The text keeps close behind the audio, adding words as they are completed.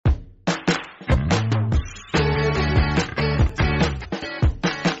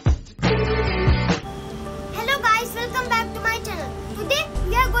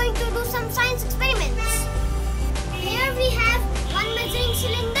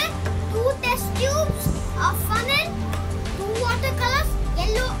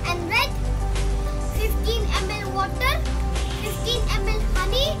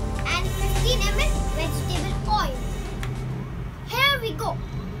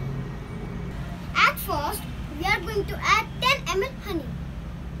going to add 10 ml honey.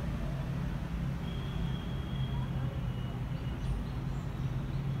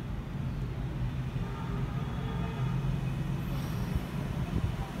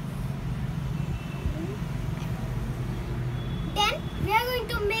 Then we are going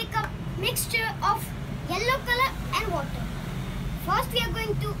to make a mixture of yellow color and water. First we are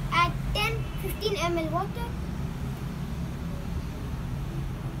going to add 10-15 ml water.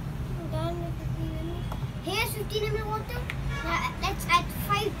 Here's 15 ml water. Now let's add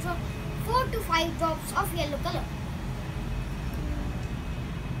 4 to 5 drops of yellow color.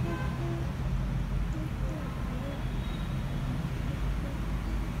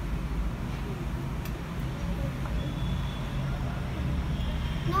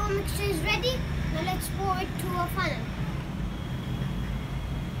 Now our mixture is ready. Now let's pour it through a funnel.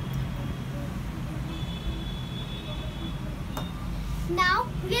 Now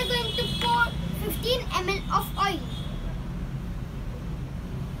we are going to pour 15 ml of oil.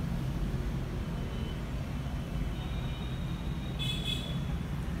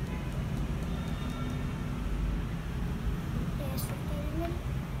 There's 15 ml.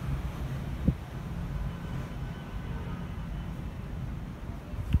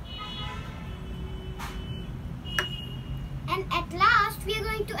 And at last we are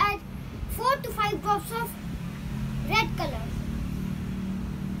going to add 4 to 5 drops of red color.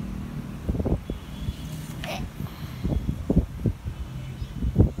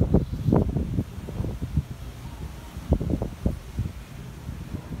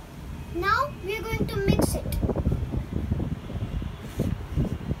 Now we are going to mix it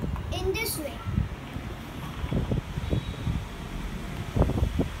in this way.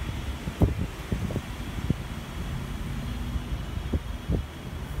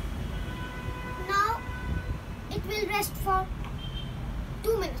 Now it will rest for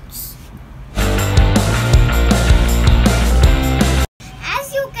 2 minutes.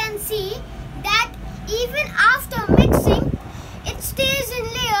 As you can see that even after mixing, it stays in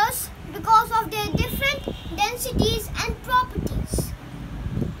layers because of their different densities and properties.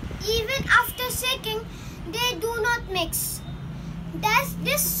 Even after shaking, they do not mix.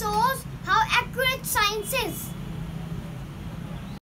 This shows how accurate science is.